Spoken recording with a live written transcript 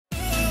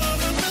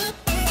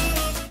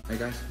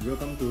guys,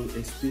 welcome to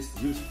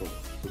IsThisUseful.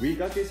 So we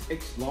got this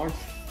X large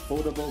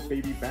foldable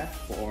baby bath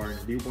for our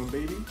newborn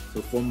baby. So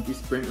from this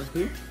brand right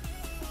here.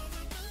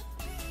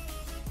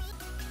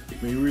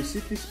 When you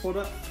receive this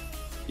product,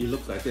 it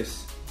looks like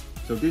this.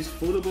 So this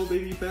foldable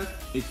baby bath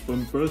is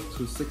from birth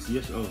to 6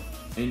 years old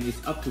and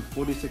it's up to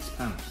 46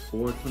 pounds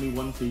or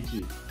 21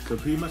 kg. So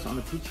pretty much on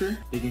the picture,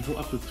 it can hold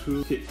up to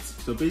 2 kids.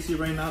 So basically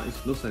right now it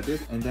looks like this,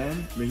 and then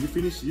when you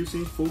finish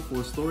using full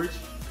for storage,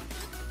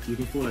 you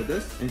can fold like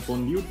this. And for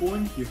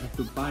newborn, you have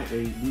to buy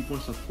a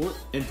newborn support.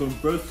 And from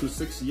birth to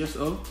 6 years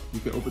old, you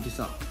can open this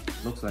up.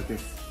 Looks like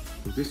this.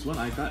 So this one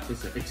I got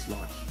is an X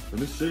large. So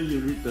make sure you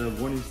read the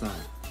warning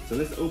sign. So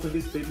let's open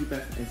this baby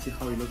bath and see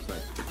how it looks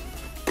like.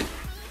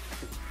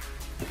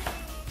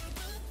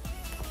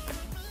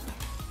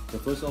 So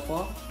first of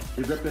all,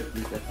 we wrap it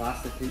with a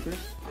plastic paper.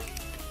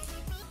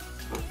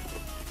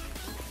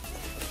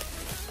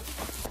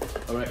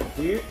 Alright,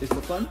 here is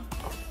the front.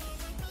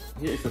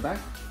 Here is the back.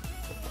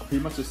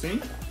 Pretty much the same.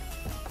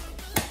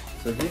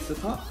 So here's the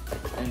top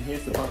and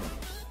here's the bottom.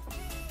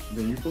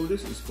 Then you fold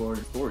this is for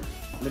storage.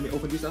 Let me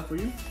open this up for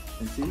you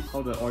and see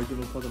how the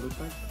original product looks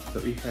like. So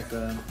it has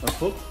a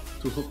hook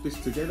to hook this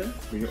together.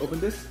 When you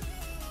open this,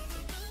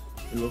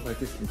 it looks like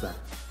this inside.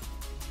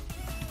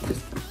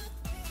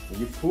 When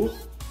you pull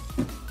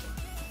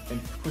and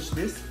push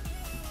this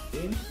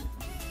in,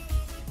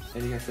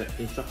 and it has an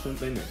instruction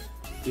manual.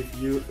 If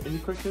you have any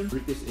question,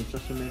 read this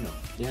instruction manual.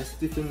 It has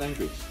different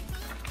language.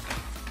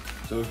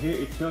 So here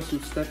it tells you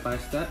step by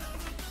step.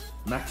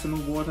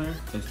 Maximum water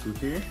is to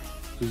here,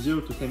 to 0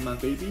 to 10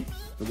 month baby.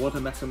 The water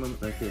maximum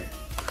right here.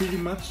 Pretty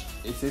much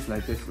it says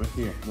like this right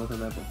here, water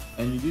level.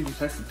 And you need to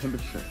test the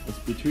temperature. It's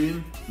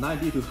between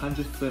 90 to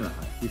 100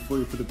 Fahrenheit before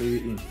you put the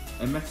baby in.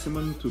 And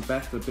maximum to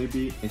bath the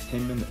baby is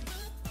 10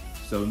 minutes.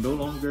 So no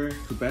longer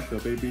to bath the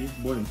baby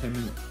more than 10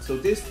 minutes. So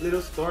this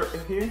little spot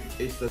in here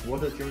is the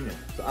water drainer.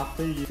 So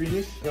after you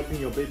finish helping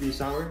your baby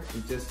shower,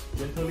 you just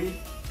gently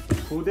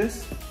pull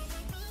this,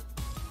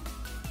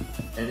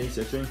 and it's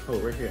a drain hole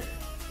right here.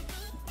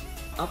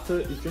 After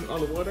you drink all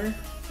the water,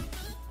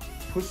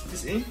 push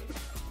this in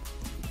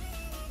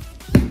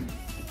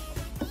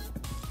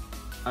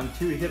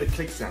until you hear the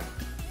click sound.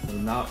 So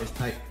now it's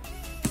tight.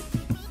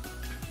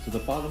 So the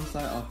bottom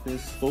side of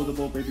this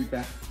foldable baby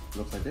bath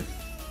looks like this.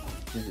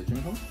 Here's the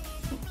drain hole.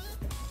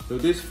 So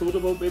this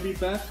foldable baby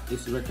bath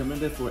is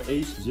recommended for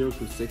age 0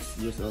 to 6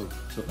 years old.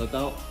 So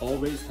adult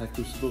always have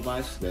to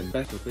supervise when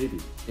bath the baby.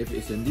 If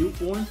it's a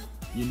newborn,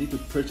 you need to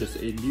purchase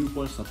a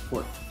newborn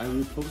support. I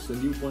will post the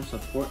newborn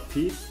support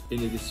piece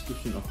in the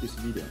description of this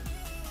video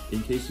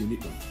in case you need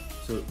one.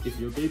 So if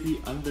your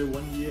baby under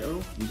 1 year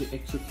old, you be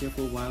extra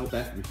careful while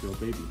bath with your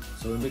baby.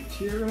 So the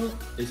material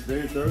is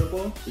very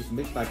durable. It's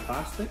made by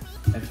plastic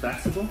and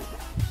flexible.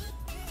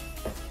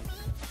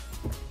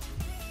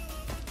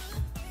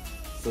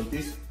 So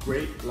this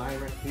gray line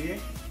right here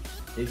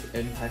is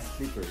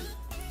anti-slippery.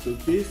 So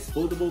this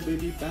foldable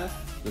baby bath,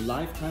 the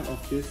lifetime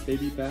of this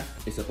baby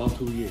bath is about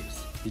 2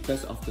 years.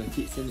 Because of the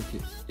heat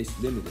sensitive, it's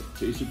limited.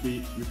 So it should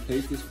be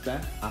replace this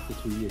bath after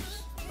 2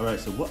 years. Alright,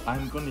 so what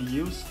I'm gonna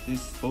use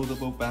this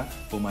foldable bath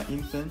for my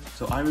infant.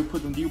 So I will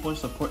put the newborn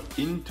support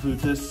into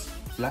this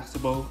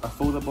flexible,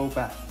 foldable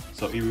bath.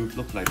 So it will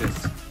look like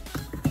this.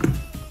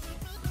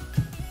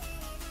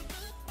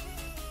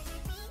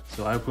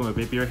 So I will put my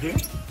baby right here.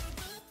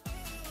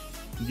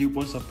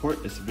 Newborn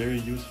support is very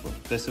useful,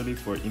 especially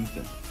for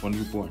infant, for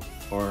newborn,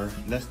 or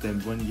less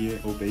than 1 year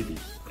old baby.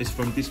 It's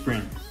from this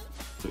brand.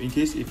 So in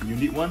case if you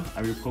need one,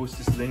 I will post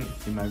this link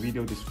in my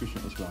video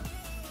description as well.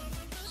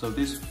 So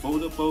this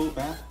foldable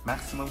bath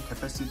maximum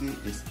capacity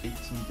is 18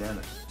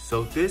 gallons.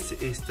 So this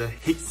is the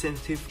heat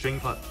sensitive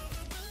drain plug.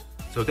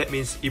 So that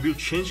means it will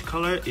change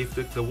color if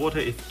the water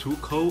is too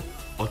cold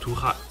or too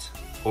hot,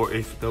 or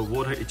if the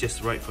water is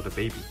just right for the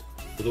baby.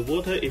 If the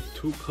water is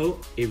too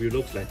cold, it will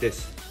look like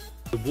this.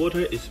 If the water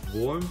is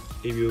warm,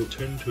 it will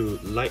turn to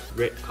light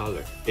red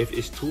color. If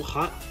it's too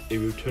hot, it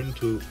will turn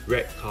to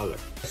red color.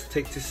 Let's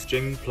take this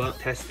drain plug,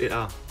 test it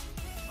out.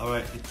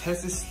 Alright, the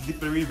test is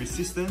slippery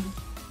resistant.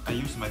 I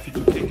use my feet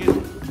to take it.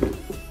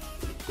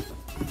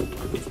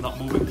 It's not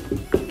moving.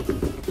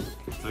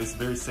 So it's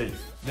very safe.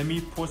 Let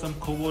me pour some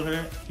cold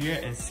water here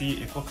and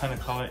see what kind of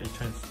color it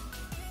turns.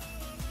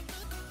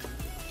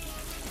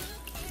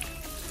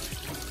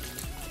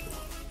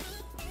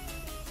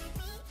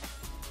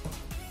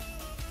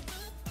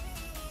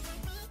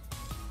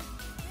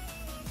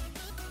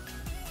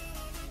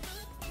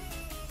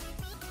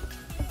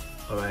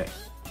 Alright,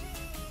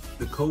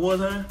 the cold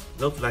water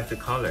looks like the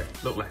color,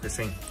 look like the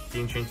same,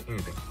 didn't change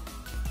anything.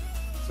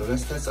 So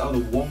let's test out the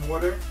warm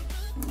water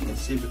and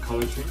see if the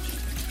color changes.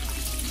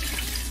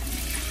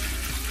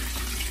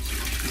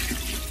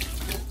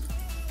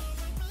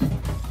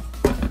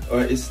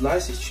 Alright, it's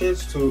slightly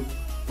changed to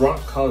brown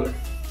color.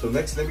 So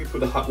next, let me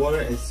put the hot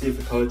water and see if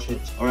the color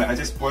changes. Alright, I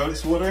just boil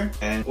this water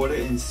and boil it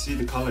and see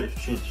the color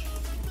change.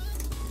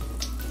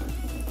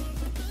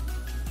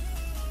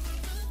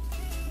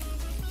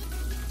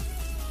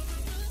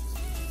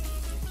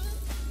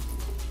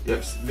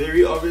 Yes,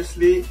 very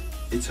obviously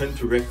it turned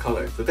to red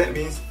color. So that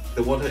means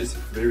the water is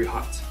very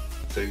hot.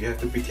 So you have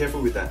to be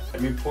careful with that.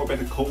 Let me pour back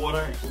the cold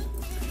water.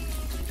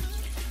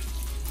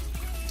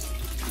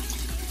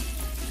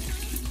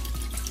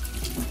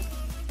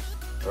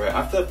 Alright,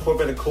 after I pour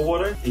back the cold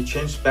water, it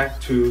changed back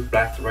to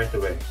black right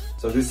away.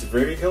 So this is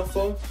very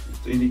helpful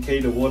to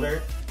indicate the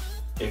water,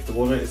 if the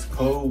water is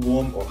cold,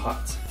 warm or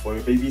hot, for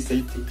your baby's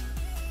safety.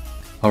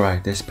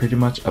 Alright, that's pretty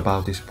much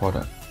about this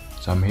product.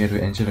 So I'm here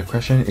to answer the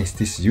question, is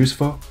this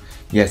useful?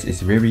 Yes,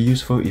 it's very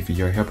useful if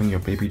you're helping your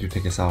baby to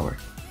take a shower.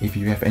 If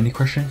you have any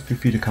questions, feel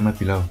free to comment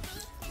below.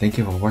 Thank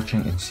you for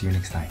watching and see you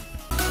next time.